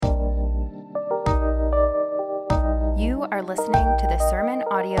are listening to the sermon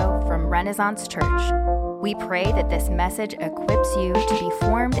audio from Renaissance Church. We pray that this message equips you to be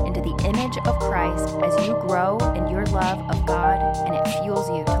formed into the image of Christ as you grow in your love of God, and it fuels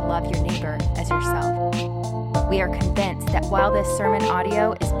you to love your neighbor as yourself. We are convinced that while this sermon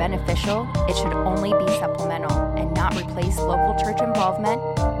audio is beneficial, it should only be supplemental and not replace local church involvement,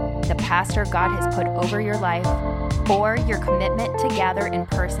 the pastor God has put over your life, or your commitment to gather in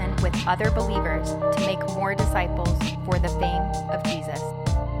person with other believers to make more disciples for the fame of Jesus.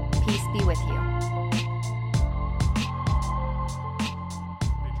 Peace be with you.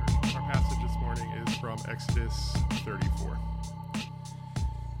 Hey church, our passage this morning is from Exodus 34.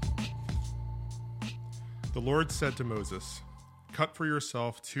 The Lord said to Moses, "Cut for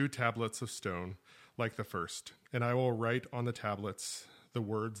yourself 2 tablets of stone like the first, and I will write on the tablets the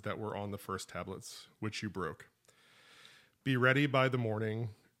words that were on the first tablets, which you broke. Be ready by the morning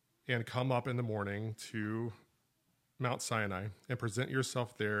and come up in the morning to Mount Sinai and present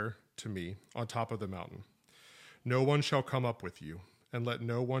yourself there to me on top of the mountain. No one shall come up with you, and let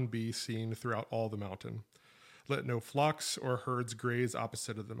no one be seen throughout all the mountain. Let no flocks or herds graze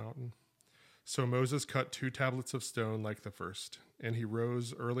opposite of the mountain." So Moses cut 2 tablets of stone like the first, and he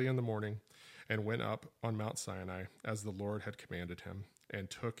rose early in the morning and went up on Mount Sinai as the Lord had commanded him, and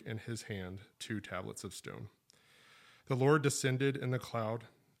took in his hand 2 tablets of stone. The Lord descended in the cloud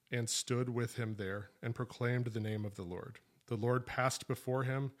and stood with him there and proclaimed the name of the Lord. The Lord passed before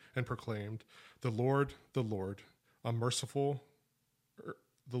him and proclaimed, the Lord, a merciful,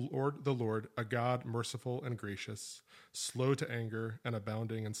 the Lord, a God merciful and gracious, slow to anger and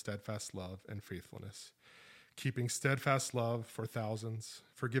abounding in steadfast love and faithfulness, keeping steadfast love for thousands,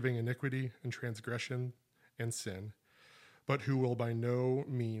 forgiving iniquity and transgression and sin, but who will by no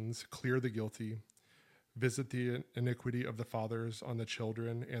means clear the guilty, visit the iniquity of the fathers on the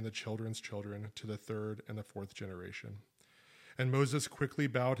children and the children's children to the 3rd and the 4th generation. And Moses quickly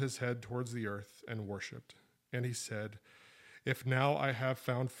bowed his head towards the earth and worshipped. And he said, "If now I have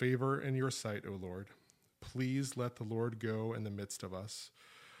found favor in your sight, O Lord, please let the Lord go in the midst of us,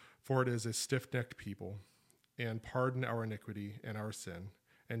 for it is a stiff-necked people, and pardon our iniquity and our sin,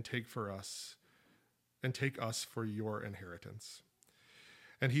 and take us for your inheritance."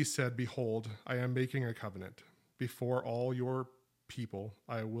 And he said, "Behold, I am making a covenant. Before all your people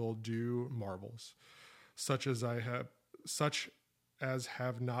I will do marvels, such as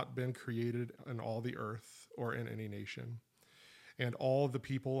have not been created in all the earth or in any nation. And all the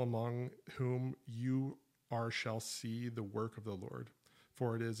people among whom you are shall see the work of the Lord,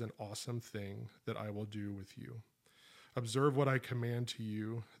 for it is an awesome thing that I will do with you. Observe what I command to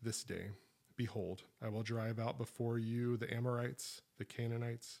you this day. Behold, I will drive out before you the Amorites, the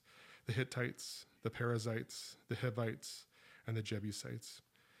Canaanites, the Hittites, the Perizzites, the Hivites, and the Jebusites.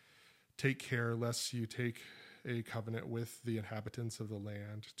 Take care lest you take a covenant with the inhabitants of the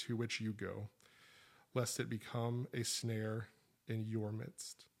land to which you go, lest it become a snare in your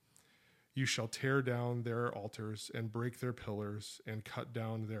midst. You shall tear down their altars and break their pillars and cut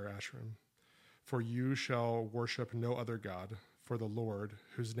down their Asherim. For you shall worship no other God, for the Lord,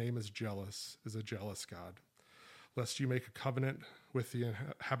 whose name is jealous, is a jealous God, lest you make a covenant with the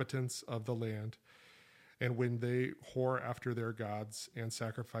inhabitants of the land, and when they whore after their gods and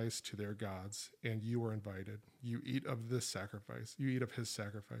sacrifice to their gods, and you are invited, you eat of his sacrifice,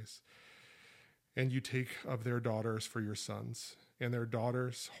 and you take of their daughters for your sons, and their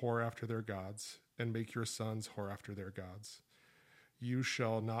daughters whore after their gods, and make your sons whore after their gods. You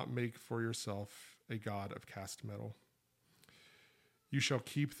shall not make for yourself a god of cast metal. You shall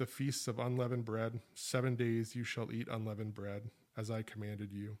keep the feasts of unleavened bread. 7 days you shall eat unleavened bread, as I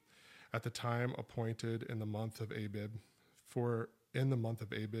commanded you, at the time appointed in the month of Abib. For in the month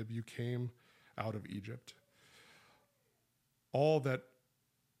of Abib you came out of Egypt. All that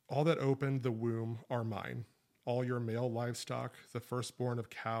opened the womb are mine. All your male livestock, the firstborn of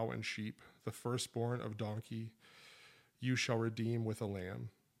cow and sheep, the firstborn of donkey, you shall redeem with a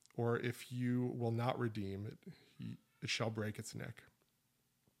lamb. Or if you will not redeem it, it shall break its neck.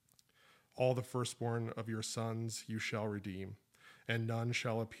 All the firstborn of your sons you shall redeem, and none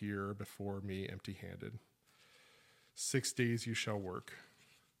shall appear before me empty-handed. 6 days you shall work,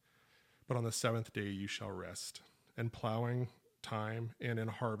 but on the 7th day you shall rest. In plowing time and in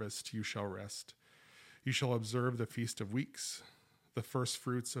harvest you shall rest. You shall observe the Feast of Weeks, the first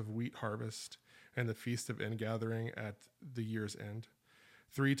fruits of wheat harvest, and the Feast of Ingathering at the year's end.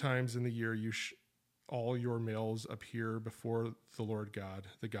 3 times in the year all your males appear before the Lord God,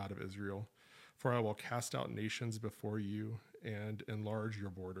 the God of Israel. For I will cast out nations before you and enlarge your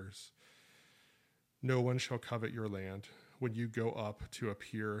borders. No one shall covet your land when you go up to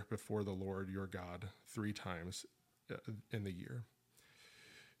appear before the Lord your God 3 times in the year.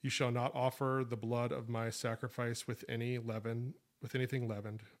 You shall not offer the blood of my sacrifice with anything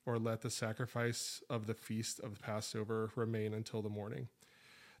leavened, or let the sacrifice of the feast of Passover remain until the morning.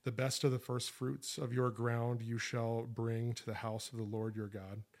 The best of the first fruits of your ground you shall bring to the house of the Lord your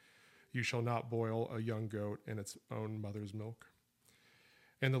God. You shall not boil a young goat in its own mother's milk.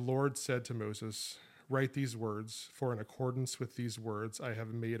 And the Lord said to Moses, write these words, for in accordance with these words I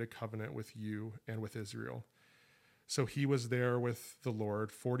have made a covenant with you and with Israel. So he was there with the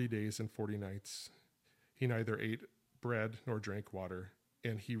Lord 40 days and 40 nights. He neither ate bread nor drank water,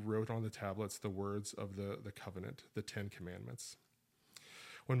 and he wrote on the tablets the words of the covenant, the 10 Commandments.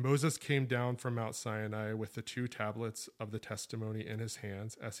 When Moses came down from Mount Sinai with the 2 tablets of the testimony in his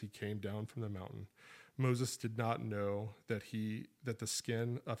hands as he came down from the mountain, Moses did not know that the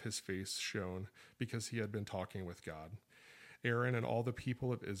skin of his face shone, because he had been talking with God. Aaron and all the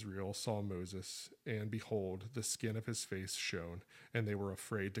people of Israel saw Moses, and behold, the skin of his face shone, and they were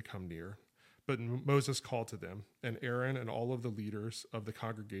afraid to come near. But Moses called to them, and Aaron and all of the leaders of the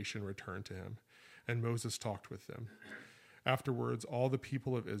congregation returned to him, and Moses talked with them. Afterwards, all the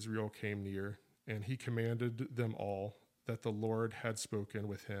people of Israel came near, and he commanded them all that the Lord had spoken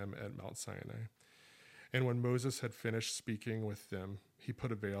with him at Mount Sinai. And when Moses had finished speaking with them, he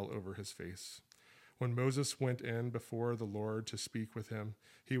put a veil over his face. When Moses went in before the Lord to speak with him,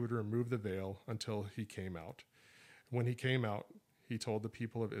 he would remove the veil until he came out. When he came out, he told the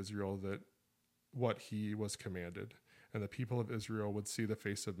people of Israel that what he was commanded, and the people of Israel would see the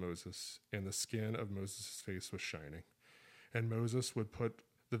face of Moses, and the skin of Moses' face was shining. And Moses would put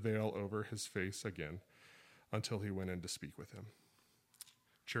the veil over his face again until he went in to speak with him.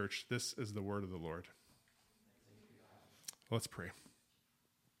 Church, this is the word of the Lord. Let's pray.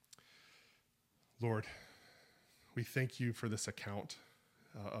 Lord, we thank you for this account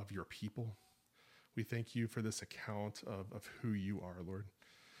of your people. We thank you for this account of who you are, Lord.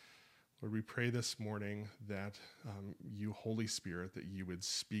 Lord, we pray this morning that you, Holy Spirit, that you would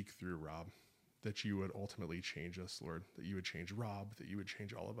speak through Rob, that you would ultimately change us, Lord, that you would change Rob, that you would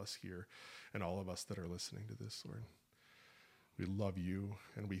change all of us here and all of us that are listening to this, Lord. We love you,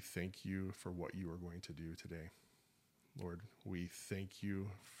 and we thank you for what you are going to do today. Lord, we thank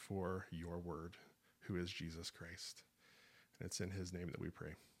you for your word, who is Jesus Christ. And it's in his name that we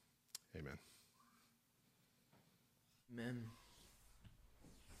pray. Amen. Amen.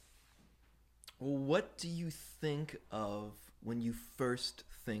 Well, what do you think of when you first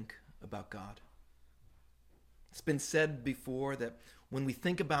think about God? It's been said before that when we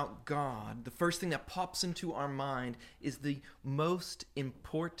think about God, the first thing that pops into our mind is the most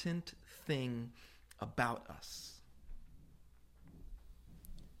important thing about us.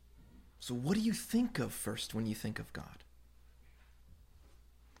 So what do you think of first when you think of God?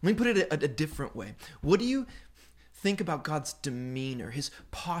 Let me put it a different way. What do you think about God's demeanor, his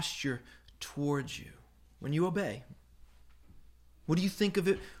posture towards you when you obey? What do you think of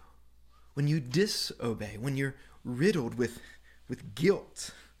it when you disobey, when you're riddled with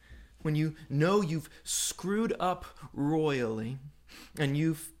guilt, when you know you've screwed up royally and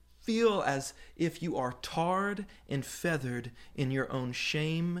you feel as if you are tarred and feathered in your own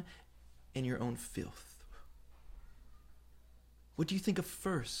shame and your own filth? What do you think of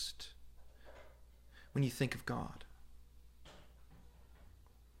first when you think of God?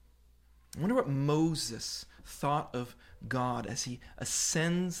 I wonder what Moses thought of God as he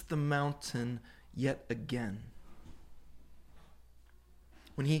ascends the mountain yet again.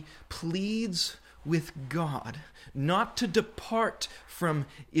 When he pleads with God not to depart from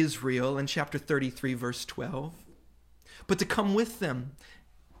Israel in chapter 33, verse 12, but to come with them.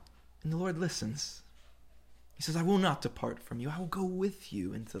 And the Lord listens. He says, I will not depart from you. I will go with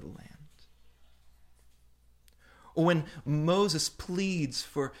you into the land. Or when Moses pleads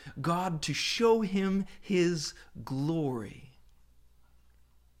for God to show him his glory,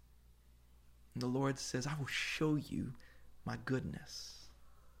 and the Lord says, I will show you my goodness.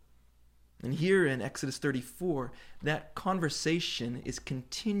 And here in Exodus 34, that conversation is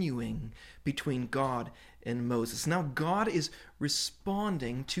continuing between God and Moses. Now God is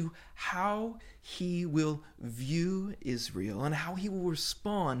responding to how he will view Israel and how he will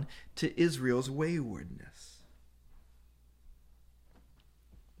respond to Israel's waywardness.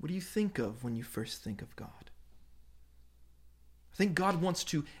 What do you think of when you first think of God? I think God wants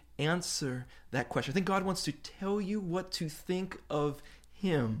to answer that question. I think God wants to tell you what to think of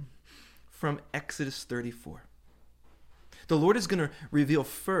him from Exodus 34. The Lord is going to reveal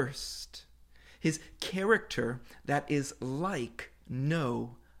first his character that is like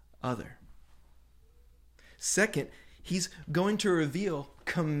no other. Second, he's going to reveal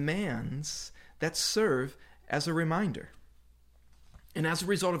commands that serve as a reminder. And as a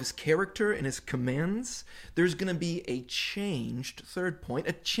result of his character and his commands, there's going to be a changed, third point,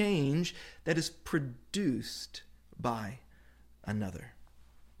 a change that is produced by another.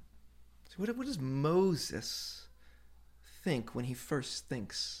 So what does Moses think when he first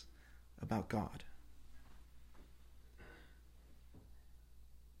thinks about God?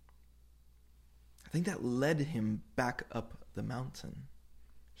 I think that led him back up the mountain.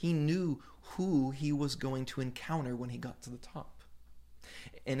 He knew who he was going to encounter when he got to the top.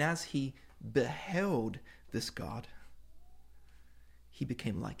 And as he beheld this God, he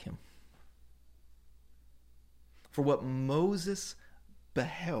became like him. For what Moses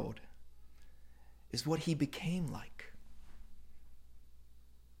beheld is what he became like.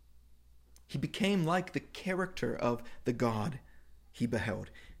 He became like the character of the God he beheld.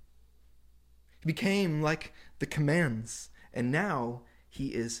 He became like the commands, and now he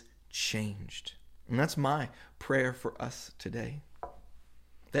is changed. And that's my prayer for us today.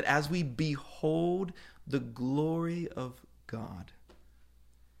 That as we behold the glory of God,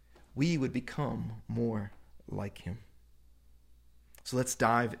 we would become more like him. So let's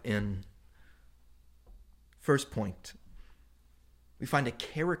dive in. First point, we find a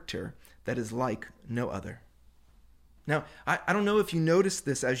character that is like no other. Now, I don't know if you noticed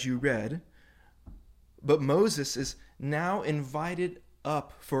this as you read, but Moses is now invited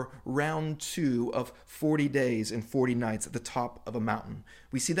up for round 2 of 40 days and 40 nights at the top of a mountain.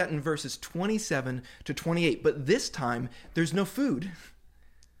 We see that in verses 27 to 28, but this time there's no food.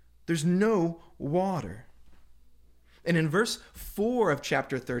 There's no water. And in verse 4 of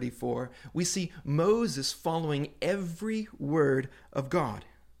chapter 34, we see Moses following every word of God.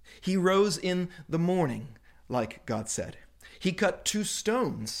 He rose in the morning, like God said. He cut 2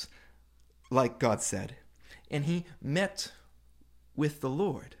 stones, like God said. And he met with the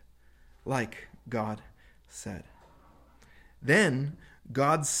Lord, like God said. Then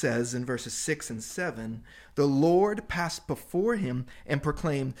God says in verses 6 and 7, the Lord passed before him and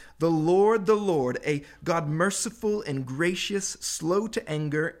proclaimed, the Lord, a God merciful and gracious, slow to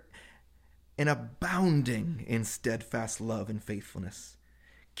anger, and abounding in steadfast love and faithfulness,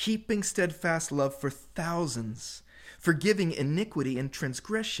 keeping steadfast love for thousands, forgiving iniquity and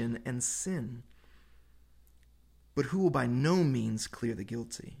transgression and sin, but who will by no means clear the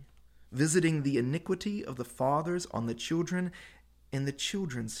guilty, visiting the iniquity of the fathers on the children and the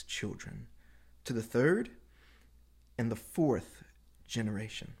children's children, to the 3rd and the 4th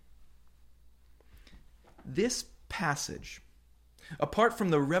generation. This passage, apart from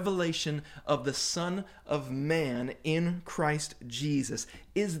the revelation of the Son of Man in Christ Jesus,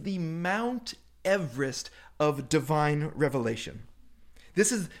 is the Mount Everest of divine revelation.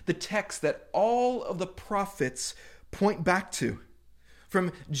 This is the text that all of the prophets point back to.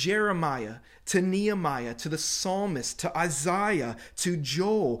 From Jeremiah to Nehemiah to the psalmist to Isaiah to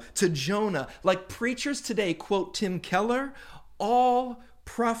Joel to Jonah. Like preachers today quote Tim Keller, all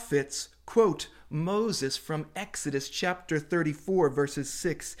prophets quote Moses from Exodus chapter 34, verses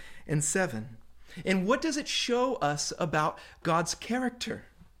 6 and 7. And what does it show us about God's character?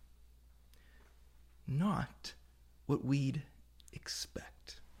 Not what we'd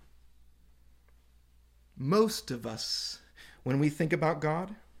expect. Most of us, when we think about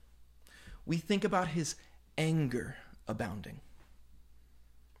God, we think about his anger abounding.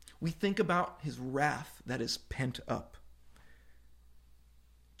 We think about his wrath that is pent up,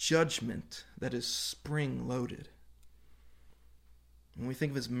 judgment that is spring-loaded. When we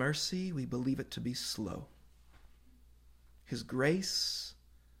think of his mercy, we believe it to be slow. His grace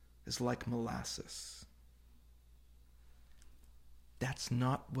is like molasses. That's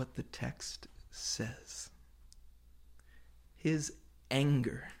not what the text says. His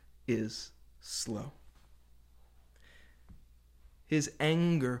anger is slow. His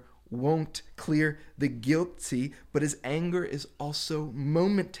anger won't clear the guilty, but his anger is also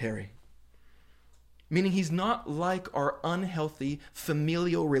momentary. Meaning he's not like our unhealthy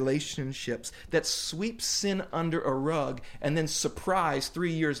familial relationships that sweep sin under a rug and then surprise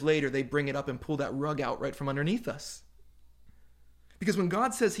 3 years later they bring it up and pull that rug out right from underneath us. Because when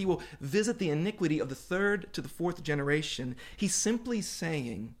God says he will visit the iniquity of the 3rd to the 4th generation, he's simply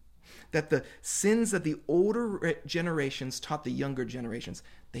saying that the sins that the older generations taught the younger generations,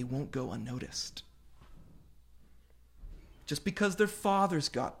 they won't go unnoticed. Just because their fathers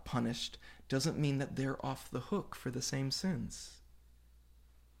got punished doesn't mean that they're off the hook for the same sins.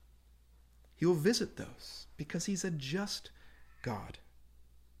 He will visit those because he's a just God.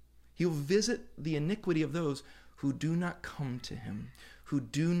 He will visit the iniquity of those who do not come to him, who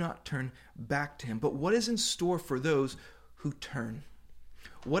do not turn back to him. But what is in store for those who turn?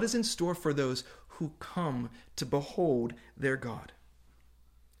 What is in store for those who come to behold their God.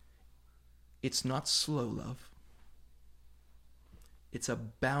 It's not slow love. It's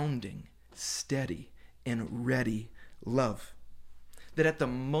abounding, steady, and ready love. That at the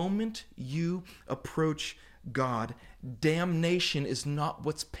moment you approach God, damnation is not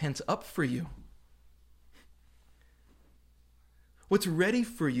what's pent up for you. What's ready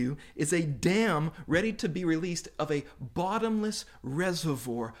for you is a dam ready to be released of a bottomless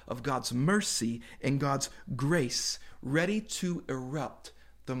reservoir of God's mercy and God's grace, ready to erupt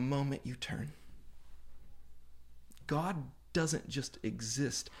the moment you turn. God doesn't just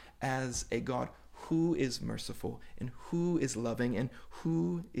exist as a God who is merciful and who is loving and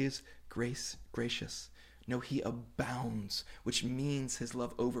who is gracious. No, he abounds, which means his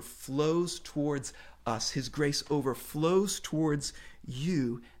love overflows towards us. His grace overflows towards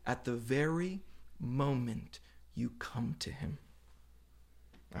you at the very moment you come to him.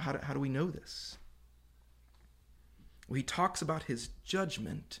 Now, how do we know this? Well, he talks about his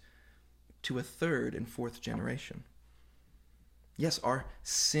judgment to a third and fourth generation. Yes, our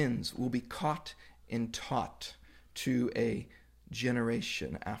sins will be caught and taught to a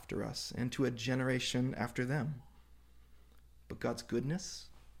generation after us and to a generation after them. But God's goodness,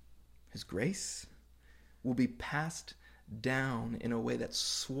 his grace, will be passed down in a way that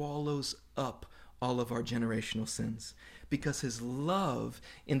swallows up all of our generational sins. Because his love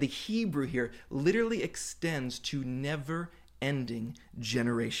in the Hebrew here literally extends to never-ending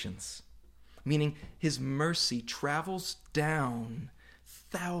generations. Meaning his mercy travels down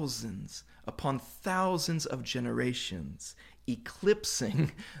thousands upon thousands of generations,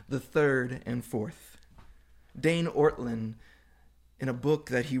 eclipsing the third and fourth. Dane Ortlund, in a book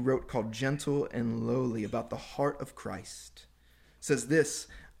that he wrote called Gentle and Lowly about the heart of Christ, says this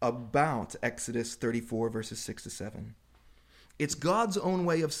about Exodus 34, verses 6 to 7. It's God's own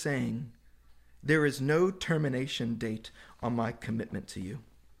way of saying, there is no termination date on my commitment to you.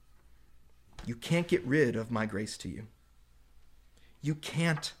 You can't get rid of my grace to you. You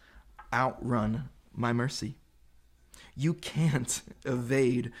can't outrun my mercy. You can't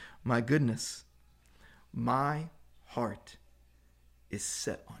evade my goodness. My heart is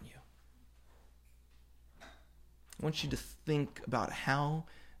set on you. I want you to think about how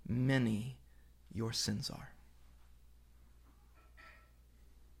many your sins are.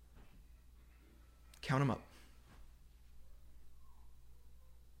 Count them up.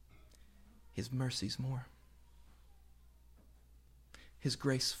 His mercy's more. His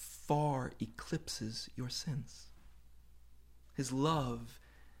grace far eclipses your sins. His love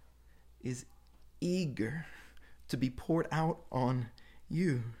is eager to be poured out on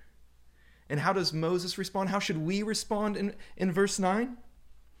you. And how does Moses respond? How should we respond in verse 9?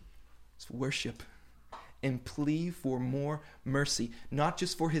 It's worship and plea for more mercy, not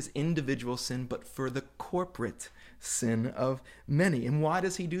just for his individual sin, but for the corporate sin of many. And why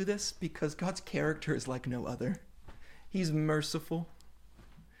does he do this? Because God's character is like no other. He's merciful.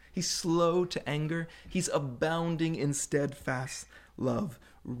 He's slow to anger. He's abounding in steadfast love,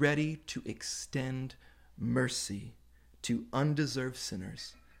 ready to extend mercy to undeserved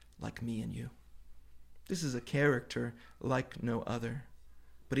sinners like me and you. This is a character like no other.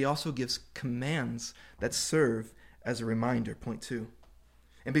 But he also gives commands that serve as a reminder. Point 2.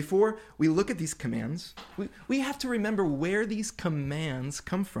 And before we look at these commands, we have to remember where these commands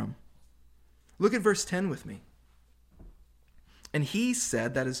come from. Look at verse 10 with me. And he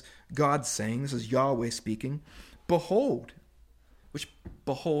said, that is God saying, this is Yahweh speaking, behold, which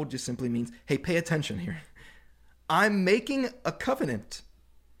behold just simply means, hey, pay attention here. I'm making a covenant.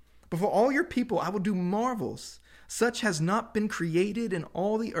 Before all your people, I will do marvels. Such has not been created in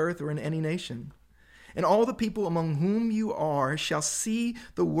all the earth or in any nation. And all the people among whom you are shall see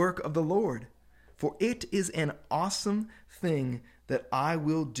the work of the Lord. For it is an awesome thing that I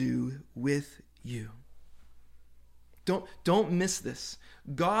will do with you. Don't miss this.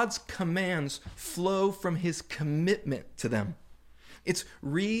 God's commands flow from his commitment to them. It's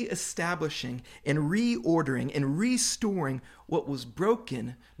reestablishing and reordering and restoring what was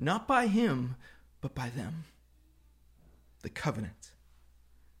broken, not by him, but by them. The covenant.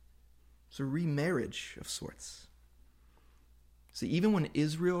 It's a remarriage of sorts. See, even when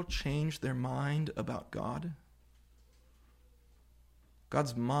Israel changed their mind about God,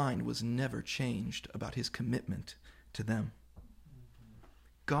 God's mind was never changed about his commitment to them.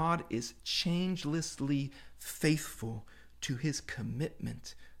 God is changelessly faithful to his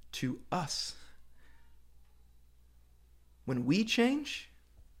commitment to us. When we change,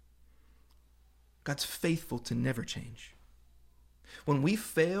 God's faithful to never change. When we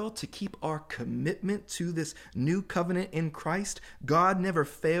fail to keep our commitment to this new covenant in Christ, God never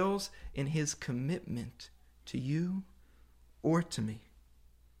fails in his commitment to you or to me,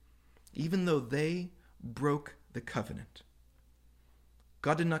 even though they broke the covenant.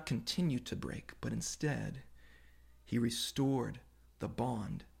 God did not continue to break, but instead, he restored the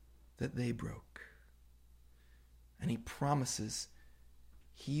bond that they broke. And he promises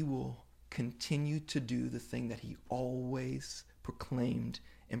he will continue to do the thing that he always proclaimed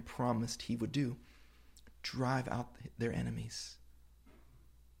and promised he would do: drive out their enemies,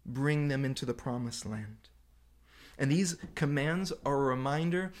 bring them into the promised land. And these commands are a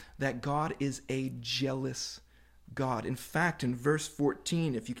reminder that God is a jealous God. In fact, in verse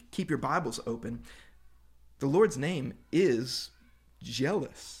 14, if you keep your Bibles open, the Lord's name is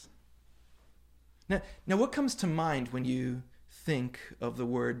jealous. Now what comes to mind when you think of the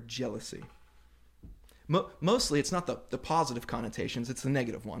word jealousy? Mostly it's not the positive connotations, it's the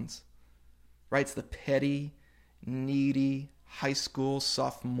negative ones. Right? It's the petty, needy, high school,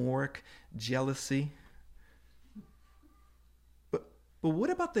 sophomoric jealousy. But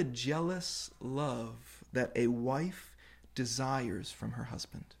what about the jealous love that a wife desires from her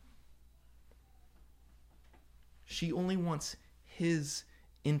husband? She only wants his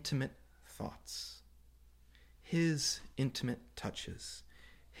intimate thoughts, his intimate touches,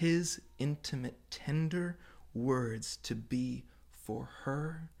 his intimate, tender words to be for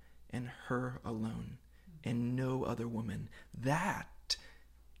her and her alone and no other woman. That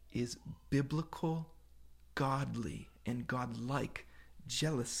is biblical, godly, and godlike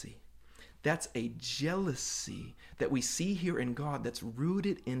jealousy. That's a jealousy that we see here in God that's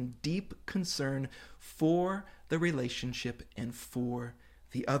rooted in deep concern for the relationship and for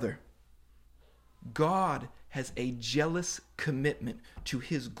the other. God has a jealous commitment to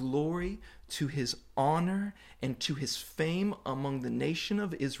his glory, to his honor, and to his fame among the nation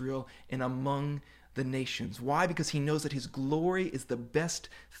of Israel and among the nations. Why? Because he knows that his glory is the best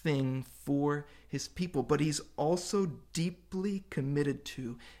thing for his people, but he's also deeply committed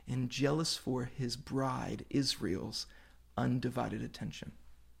to and jealous for his bride, Israel's undivided attention.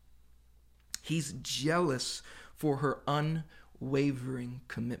 He's jealous for her unwavering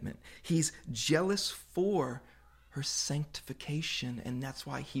commitment. He's jealous for her sanctification, and that's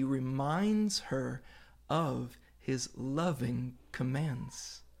why he reminds her of his loving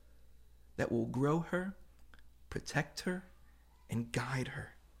commands that will grow her, protect her, and guide her.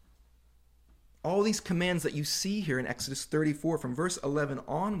 All these commands that you see here in Exodus 34 from verse 11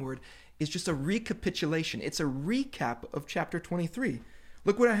 onward is just a recapitulation. It's a recap of chapter 23.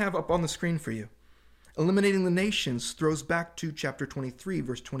 Look what I have up on the screen for you. Eliminating the nations throws back to chapter 23,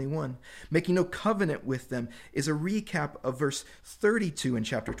 verse 21. Making no covenant with them is a recap of verse 32 in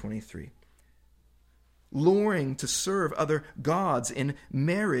chapter 23. Luring to serve other gods in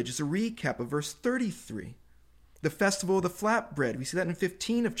marriage is a recap of verse 33. The festival of the flatbread, we see that in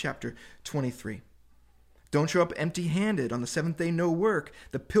 15 of chapter 23. Don't show up empty-handed. On the seventh day, no work.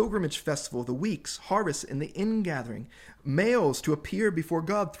 The pilgrimage festival of the weeks, harvest, and the ingathering. Males to appear before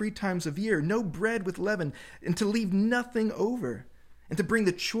God 3 times a year. No bread with leaven, and to leave nothing over. And to bring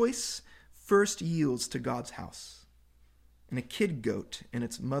the choice first yields to God's house. And a kid goat and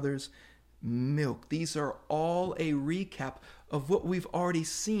its mother's milk. These are all a recap of what we've already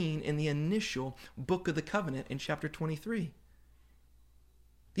seen in the initial book of the covenant in chapter 23.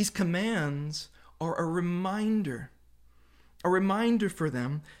 These commands are a reminder for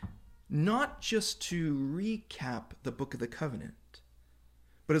them not just to recap the book of the covenant,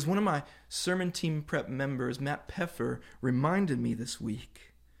 but as one of my sermon team prep members, Matt Peffer, reminded me this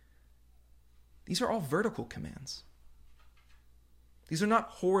week, these are all vertical commands. These are not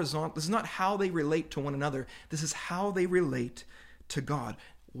horizontal. This is not how they relate to one another. This is how they relate to God.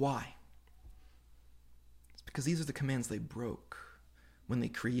 Why? It's because these are the commands they broke when they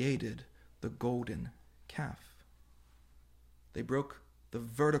created the golden calf. They broke the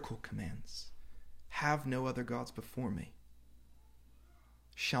vertical commands. Have no other gods before me.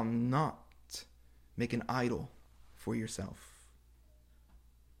 Shall not make an idol for yourself.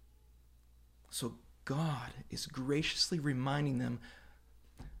 So God is graciously reminding them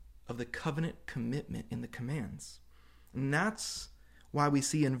of the covenant commitment in the commands. And that's why we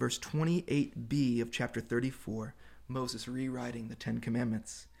see in verse 28b of chapter 34, Moses rewriting the 10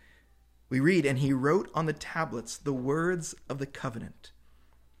 Commandments. We read, and he wrote on the tablets the words of the covenant,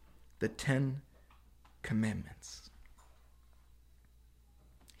 the 10 Commandments.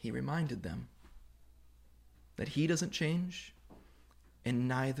 He reminded them that he doesn't change, and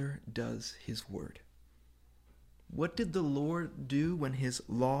neither does his word. What did the Lord do when his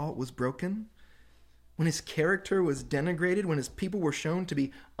law was broken? when his character was denigrated, when his people were shown to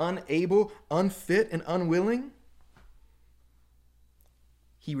be unable, unfit, and unwilling,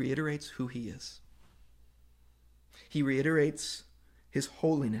 he reiterates who he is. He reiterates his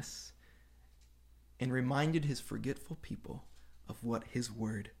holiness and reminded his forgetful people of what his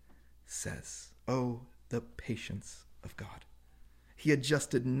word says. Oh, the patience of God. He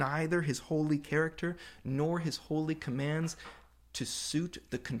adjusted neither his holy character nor his holy commands to suit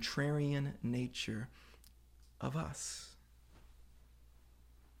the contrarian nature of us.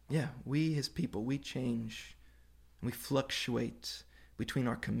 Yeah, we, his people, we change. We fluctuate between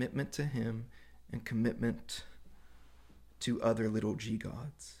our commitment to him and commitment to other little g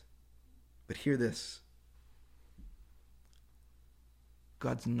gods. But hear this.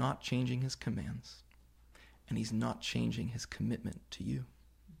 God's not changing his commands, and he's not changing his commitment to you.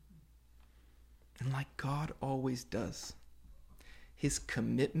 And like God always does, his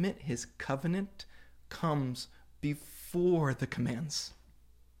commitment, his covenant, comes before the commands.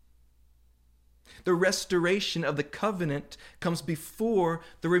 The restoration of the covenant comes before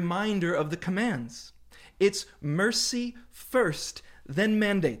the reminder of the commands. It's mercy first, then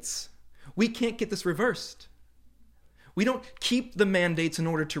mandates. We can't get this reversed. We don't keep the mandates in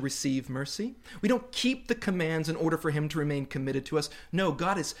order to receive mercy. We don't keep the commands in order for him to remain committed to us. No,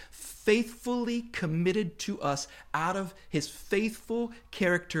 God is faithfully committed to us out of his faithful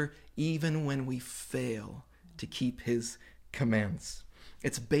character, even when we fail to keep his commands.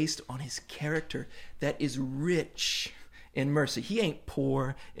 It's based on his character that is rich in mercy. He ain't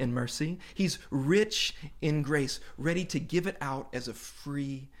poor in mercy. He's rich in grace, ready to give it out as a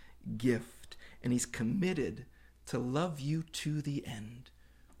free gift. And he's committed to love you to the end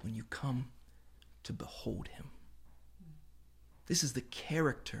when you come to behold him. This is the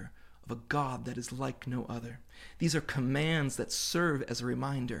character of a God that is like no other. These are commands that serve as a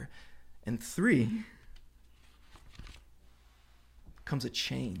reminder. And 3, comes a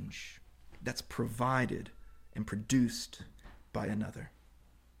change that's provided and produced by another.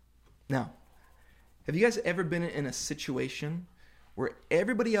 Now, have you guys ever been in a situation where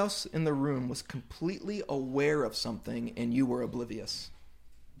everybody else in the room was completely aware of something and you were oblivious?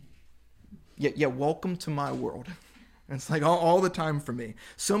 Yeah, welcome to my world. And it's like all the time for me.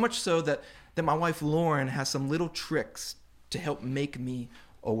 So much so that my wife Lauren has some little tricks to help make me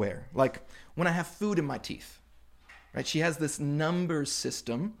aware. Like when I have food in my teeth, right? She has this number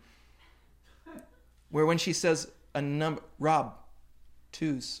system where when she says a number, Rob,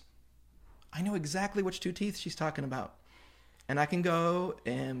 2s, I know exactly which 2 teeth she's talking about. And I can go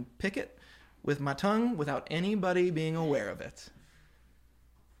and pick it with my tongue without anybody being aware of it.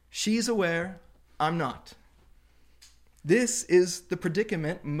 She's aware, I'm not. This is the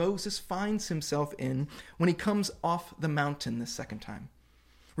predicament Moses finds himself in when he comes off the mountain the second time.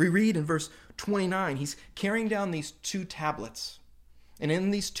 We read in verse 29, he's carrying down these 2 tablets. And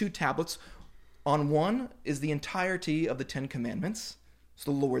in these 2 tablets, on one is the entirety of the 10 Commandments. It's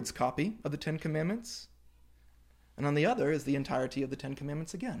the Lord's copy of the 10 Commandments. And on the other is the entirety of the 10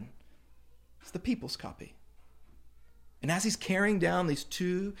 Commandments again. It's the people's copy. And as he's carrying down these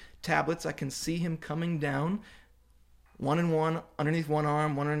 2 tablets, I can see him coming down, one in one, underneath one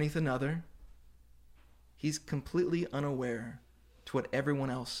arm, one underneath another. He's completely unaware to what everyone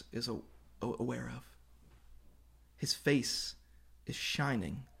else is aware of. His face is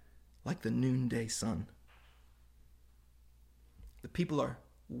shining like the noonday sun. The people are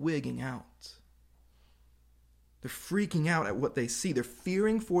wigging out. They're freaking out at what they see. They're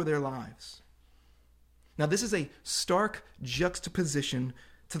fearing for their lives. Now, this is a stark juxtaposition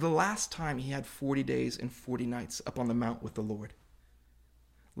to the last time he had 40 days and 40 nights up on the mount with the Lord.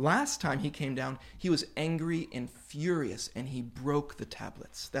 Last time he came down, he was angry and furious, and he broke the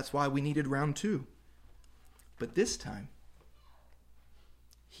tablets. That's why we needed round 2. But this time,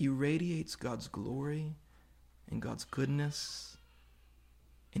 he radiates God's glory and God's goodness,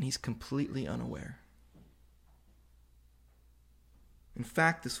 and he's completely unaware. In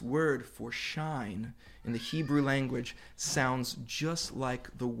fact, this word for shine in the Hebrew language sounds just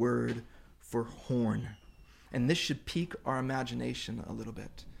like the word for horn. And this should pique our imagination a little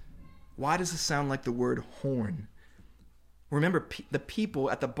bit. Why does this sound like the word horn? Remember, the people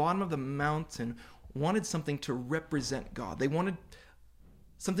at the bottom of the mountain wanted something to represent God. They wanted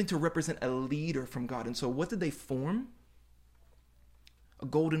something to represent a leader from God. And so what did they form? A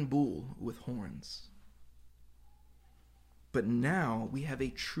golden bull with horns. But now we have a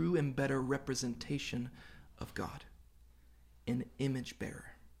true and better representation of God, an image bearer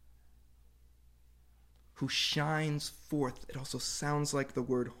who shines forth. It also sounds like the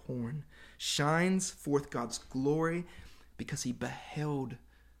word horn. Shines forth God's glory because he beheld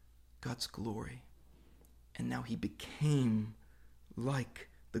God's glory and now he became like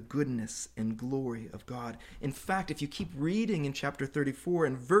the goodness and glory of God. In fact, if you keep reading in chapter 34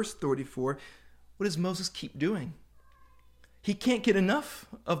 and verse 34, what does Moses keep doing? He can't get enough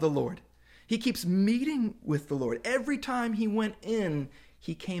of the Lord. He keeps meeting with the Lord. Every time he went in,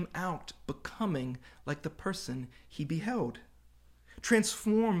 he came out becoming like the person he beheld.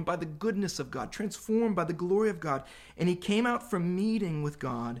 Transformed by the goodness of God, transformed by the glory of God. And he came out from meeting with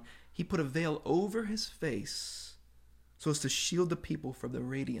God. He put a veil over his face so as to shield the people from the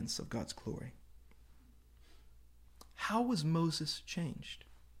radiance of God's glory. How was Moses changed?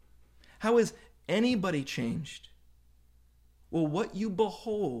 How is anybody changed? Well, what you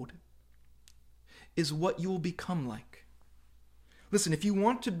behold is what you will become like. Listen, if you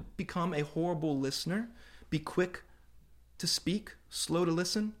want to become a horrible listener, be quick to speak, slow to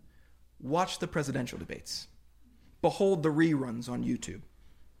listen, watch the presidential debates. Behold the reruns on YouTube.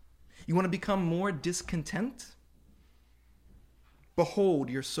 You want to become more discontent? Behold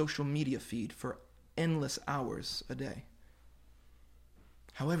your social media feed for endless hours a day.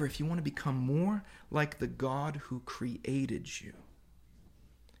 However, if you want to become more like the God who created you,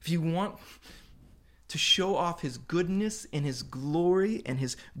 if you want to show off his goodness and his glory and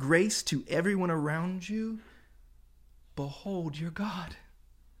his grace to everyone around you, behold your God.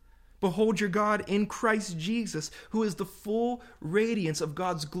 Behold your God in Christ Jesus, who is the full radiance of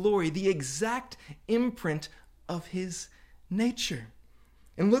God's glory, the exact imprint of his nature.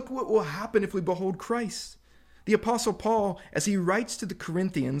 And look what will happen if we behold Christ. The Apostle Paul, as he writes to the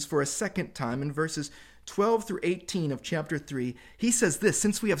Corinthians for a second time in verses 12 through 18 of chapter 3, he says this: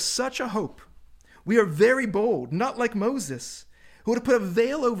 since we have such a hope, we are very bold, not like Moses, who had put a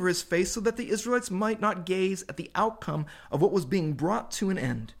veil over his face so that the Israelites might not gaze at the outcome of what was being brought to an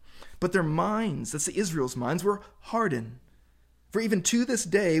end. But their minds, that's the Israel's minds, were hardened. For even to this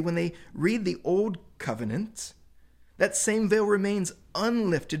day, when they read the old covenant, that same veil remains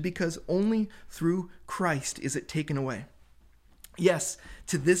unlifted because only through Christ is it taken away. Yes,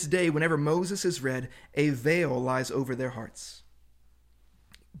 to this day, whenever Moses is read, a veil lies over their hearts.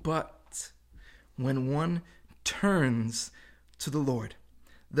 But when one turns to the Lord,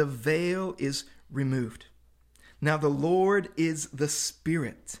 the veil is removed. Now the Lord is the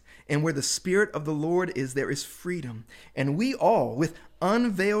Spirit, and where the Spirit of the Lord is, there is freedom. And we all, with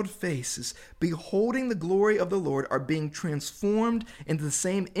unveiled faces, beholding the glory of the Lord, are being transformed into the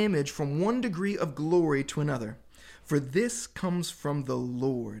same image from one degree of glory to another. For this comes from the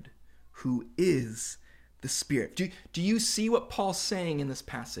Lord, who is the Spirit. Do you see what Paul's saying in this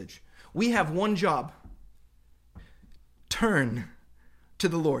passage? We have one job. Turn to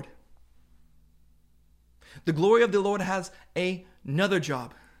the Lord. The glory of the Lord has another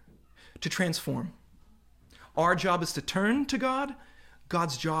job, to transform. Our job is to turn to God.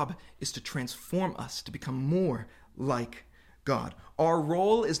 God's job is to transform us to become more like God. Our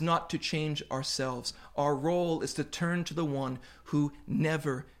role is not to change ourselves. Our role is to turn to the one who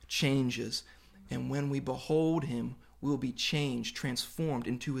never changes. And when we behold him, we will be changed, transformed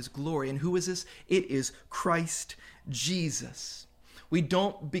into his glory. And who is this? It is Christ Jesus. We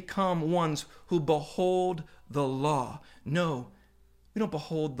don't become ones who behold the law. No, we don't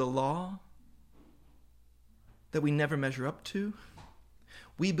behold the law that we never measure up to.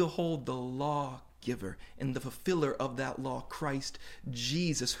 We behold the lawgiver and the fulfiller of that law, Christ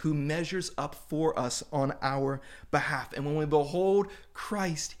Jesus, who measures up for us on our behalf. And when we behold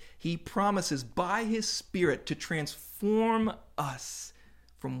Christ, he promises by his Spirit to transform us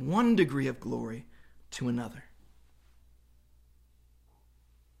from one degree of glory to another.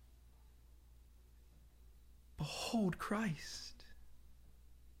 Behold Christ.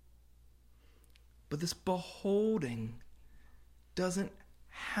 But this beholding doesn't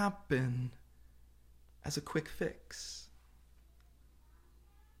happen as a quick fix.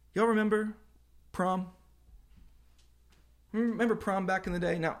 Y'all remember prom? Remember prom back in the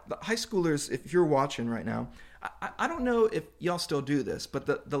day? Now, the high schoolers, if you're watching right now, I don't know if y'all still do this, but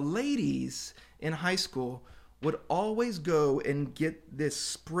the ladies in high school would always go and get this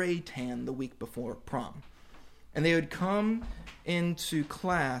spray tan the week before prom. And they would come into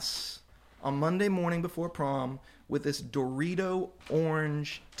class on Monday morning before prom with this Dorito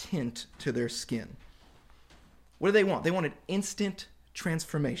orange tint to their skin. What do they want? They wanted instant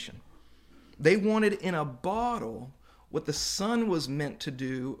transformation. They wanted in a bottle what the sun was meant to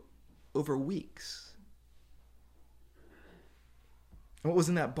do over weeks. And what was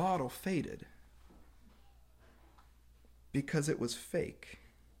in that bottle faded because it was fake.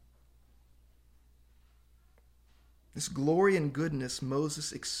 This glory and goodness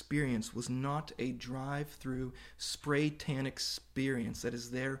Moses experienced was not a drive-through spray tan experience that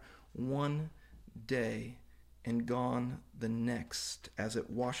is there one day and gone the next as it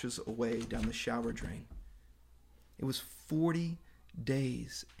washes away down the shower drain. It was 40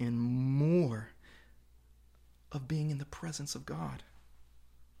 days and more of being in the presence of God.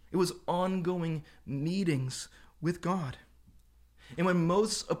 It was ongoing meetings with God. And when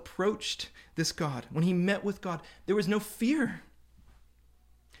Moses approached this God, when he met with God, there was no fear.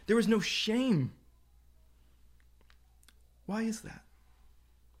 There was no shame. Why is that?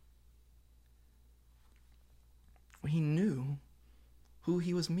 Well, he knew who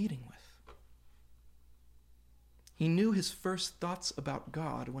he was meeting with. He knew his first thoughts about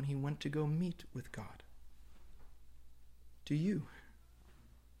God when he went to go meet with God. Do you?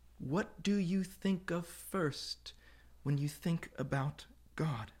 What do you think of first when you think about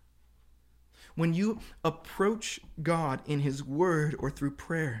God? When you approach God in his word or through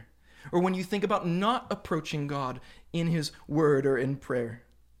prayer, or when you think about not approaching God in his word or in prayer,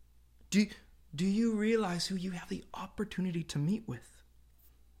 do you realize who you have the opportunity to meet with?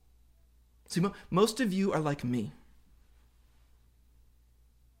 See, most of you are like me.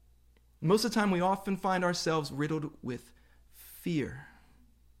 Most of the time, we often find ourselves riddled with fear.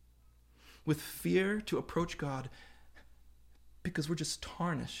 With fear to approach God because we're just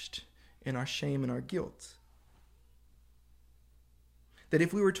tarnished in our shame and our guilt. That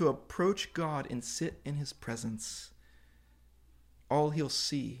if we were to approach God and sit in his presence, all he'll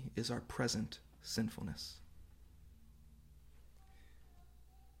see is our present sinfulness.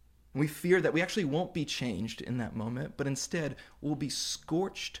 We fear that we actually won't be changed in that moment, but instead we'll be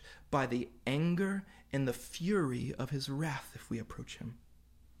scorched by the anger and the fury of his wrath if we approach him.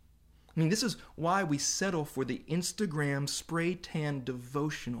 I mean, this is why we settle for the Instagram spray tan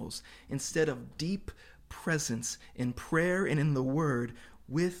devotionals instead of deep presence in prayer and in the word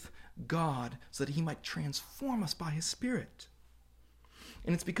with God so that he might transform us by his Spirit.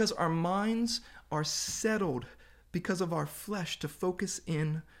 And it's because our minds are settled because of our flesh to focus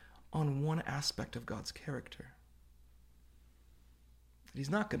in on one aspect of God's character. That he's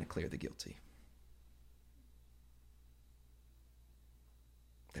not going to clear the guilty.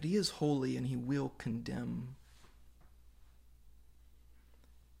 That he is holy and he will condemn.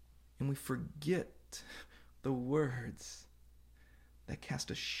 And we forget the words that cast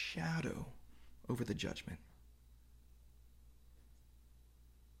a shadow over the judgment.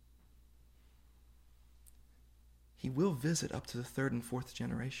 He will visit up to the third and fourth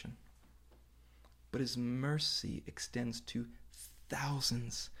generation, but his mercy extends to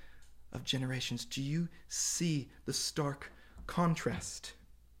thousands of generations. Do you see the stark contrast?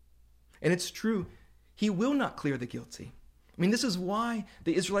 And it's true, he will not clear the guilty. I mean, this is why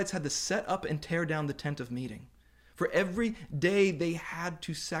the Israelites had to set up and tear down the tent of meeting. For every day they had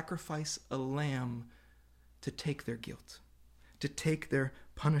to sacrifice a lamb to take their guilt, to take their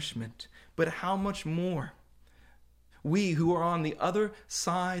punishment. But how much more? We who are on the other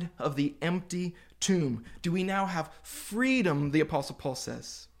side of the empty tomb, do we now have freedom, the Apostle Paul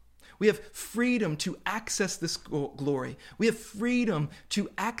says. We have freedom to access this glory. We have freedom to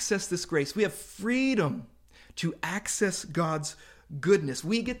access this grace. We have freedom to access God's goodness.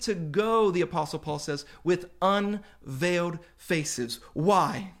 We get to go, the Apostle Paul says, with unveiled faces.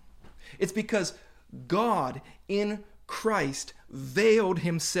 Why? It's because God in Christ veiled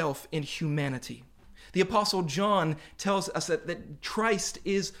himself in humanity. The Apostle John tells us that Christ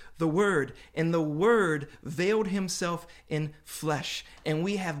is the Word, and the Word veiled himself in flesh, and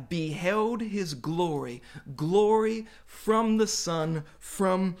we have beheld his glory, glory from the Son,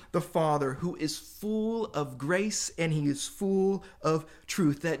 from the Father, who is full of grace and he is full of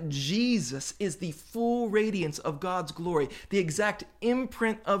truth, that Jesus is the full radiance of God's glory, the exact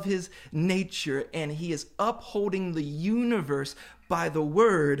imprint of his nature, and he is upholding the universe by the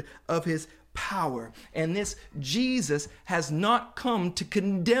word of his power. And this Jesus has not come to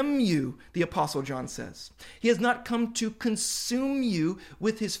condemn you, the Apostle John says. He has not come to consume you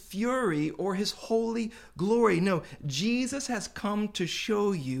with his fury or his holy glory. No, Jesus has come to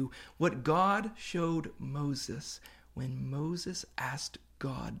show you what God showed Moses when Moses asked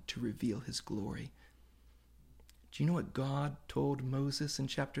God to reveal his glory. Do you know what God told Moses in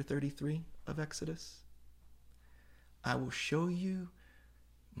chapter 33 of Exodus? I will show you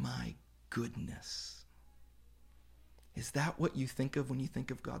my goodness. Is that what you think of when you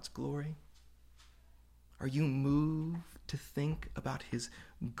think of God's glory? Are you moved to think about his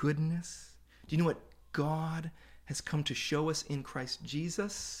goodness? Do you know what God has come to show us in Christ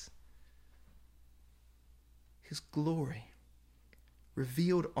Jesus? His glory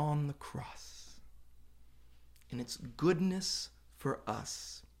revealed on the cross. And its goodness for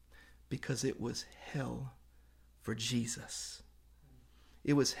us because it was hell for Jesus.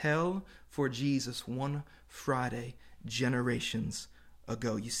 It was hell for Jesus one Friday generations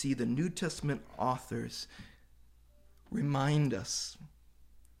ago. You see, the New Testament authors remind us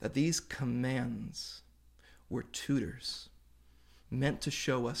that these commands were tutors meant to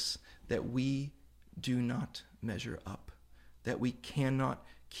show us that we do not measure up, that we cannot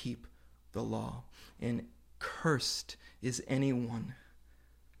keep the law. And cursed is anyone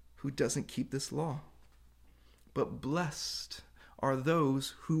who doesn't keep this law. But blessed are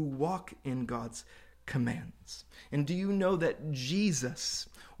those who walk in God's commands. And do you know that Jesus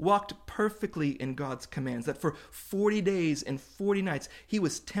walked perfectly in God's commands, that for 40 days and 40 nights he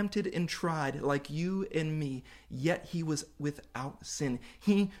was tempted and tried like you and me, yet he was without sin.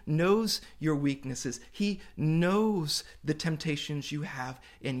 He knows your weaknesses. He knows the temptations you have,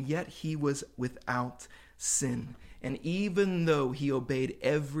 and yet he was without sin. And even though he obeyed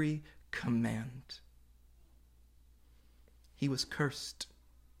every command, he was cursed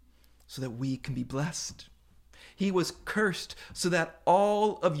so that we can be blessed. He was cursed so that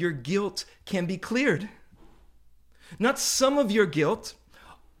all of your guilt can be cleared. Not some of your guilt,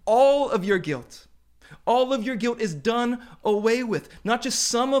 all of your guilt. All of your guilt is done away with. Not just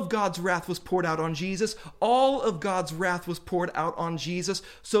some of God's wrath was poured out on Jesus. All of God's wrath was poured out on Jesus.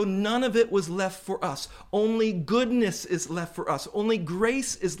 So none of it was left for us. Only goodness is left for us. Only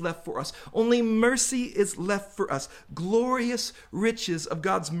grace is left for us. Only mercy is left for us. Glorious riches of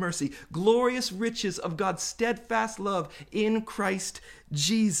God's mercy. Glorious riches of God's steadfast love in Christ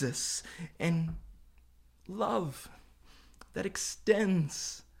Jesus. And love that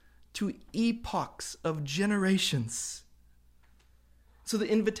extends to epochs of generations. So the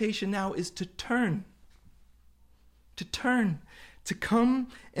invitation now is to turn, to come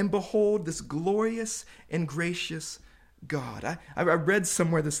and behold this glorious and gracious God. I read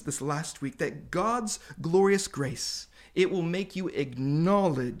somewhere this last week that God's glorious grace, it will make you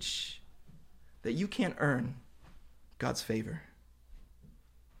acknowledge that you can't earn God's favor,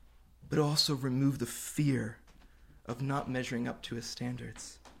 but also remove the fear of not measuring up to his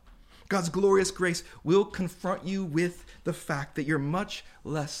standards. God's glorious grace will confront you with the fact that you're much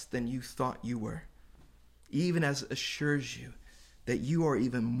less than you thought you were, even as it assures you that you are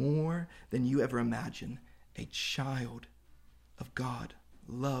even more than you ever imagined, a child of God,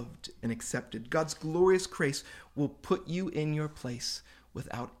 loved and accepted. God's glorious grace will put you in your place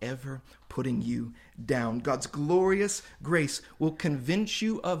without ever putting you down. God's glorious grace will convince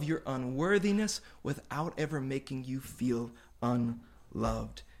you of your unworthiness without ever making you feel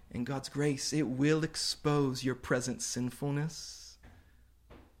unloved. And God's grace, it will expose your present sinfulness,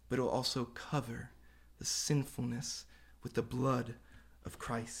 but it will also cover the sinfulness with the blood of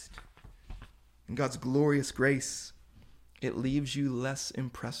Christ. And God's glorious grace, it leaves you less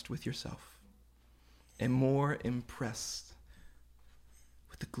impressed with yourself and more impressed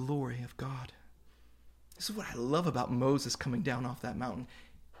with the glory of God. This is what I love about Moses coming down off that mountain.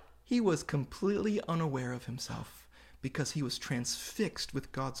 He was completely unaware of himself, because he was transfixed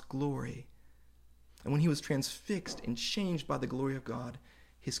with God's glory. And when he was transfixed and changed by the glory of God,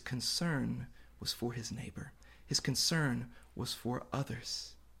 his concern was for his neighbor. His concern was for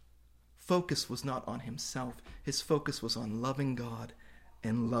others. Focus was not on himself. His focus was on loving God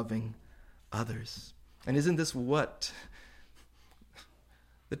and loving others. And isn't this what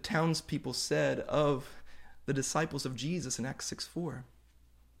the townspeople said of the disciples of Jesus in Acts 6:4?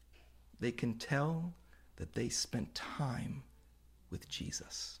 They can tell that they spent time with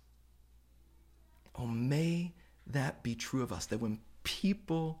Jesus. Oh, may that be true of us, that when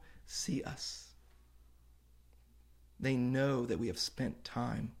people see us, they know that we have spent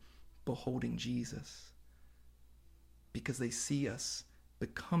time beholding Jesus, because they see us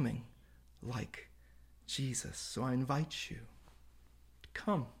becoming like Jesus. So I invite you to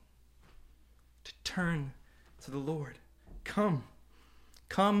come, to turn to the Lord. Come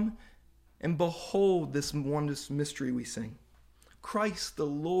and behold this wondrous mystery we sing. Christ the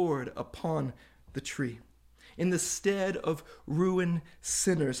Lord upon the tree. In the stead of ruined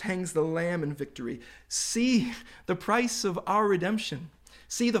sinners hangs the Lamb in victory. See the price of our redemption.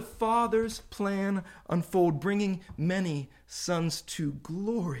 See the Father's plan unfold, bringing many sons to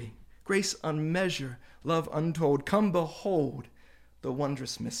glory. Grace unmeasured, love untold. Come behold the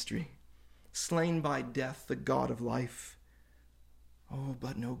wondrous mystery. Slain by death, the God of life. Oh,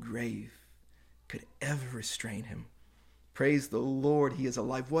 but no grave could ever restrain him. Praise the Lord, he is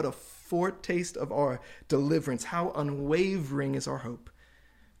alive. What a foretaste of our deliverance. How unwavering is our hope.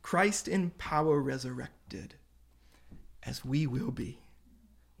 Christ in power resurrected, as we will be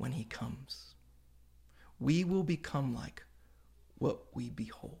when he comes. We will become like what we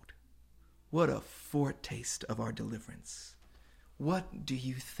behold. What a foretaste of our deliverance. What do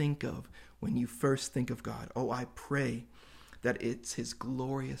you think of when you first think of God? Oh, I pray that it's his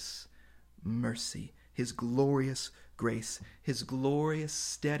glorious mercy, his glorious grace, his glorious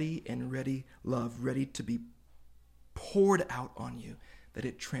steady and ready love, ready to be poured out on you, that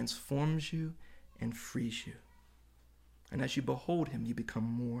it transforms you and frees you. And as you behold him, you become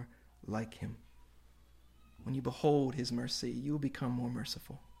more like him. When you behold his mercy, you will become more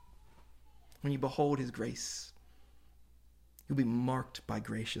merciful. When you behold his grace, you'll be marked by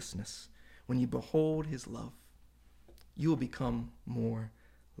graciousness. When you behold his love, you will become more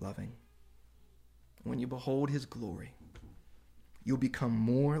loving. When you behold his glory, you'll become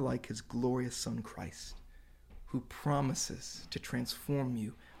more like his glorious Son Christ, who promises to transform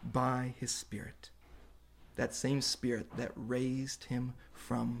you by his Spirit, that same Spirit that raised him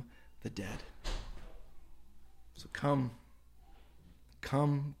from the dead. So come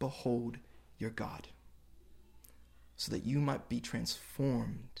behold your God, so that you might be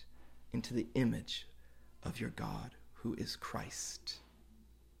transformed into the image of your God, who is Christ.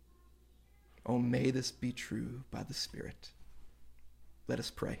 Oh, may this be true by the Spirit. Let us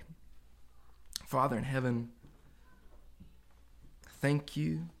pray. Father in heaven, thank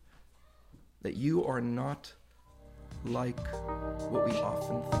you that you are not like what we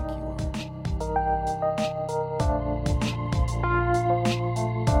often think you are.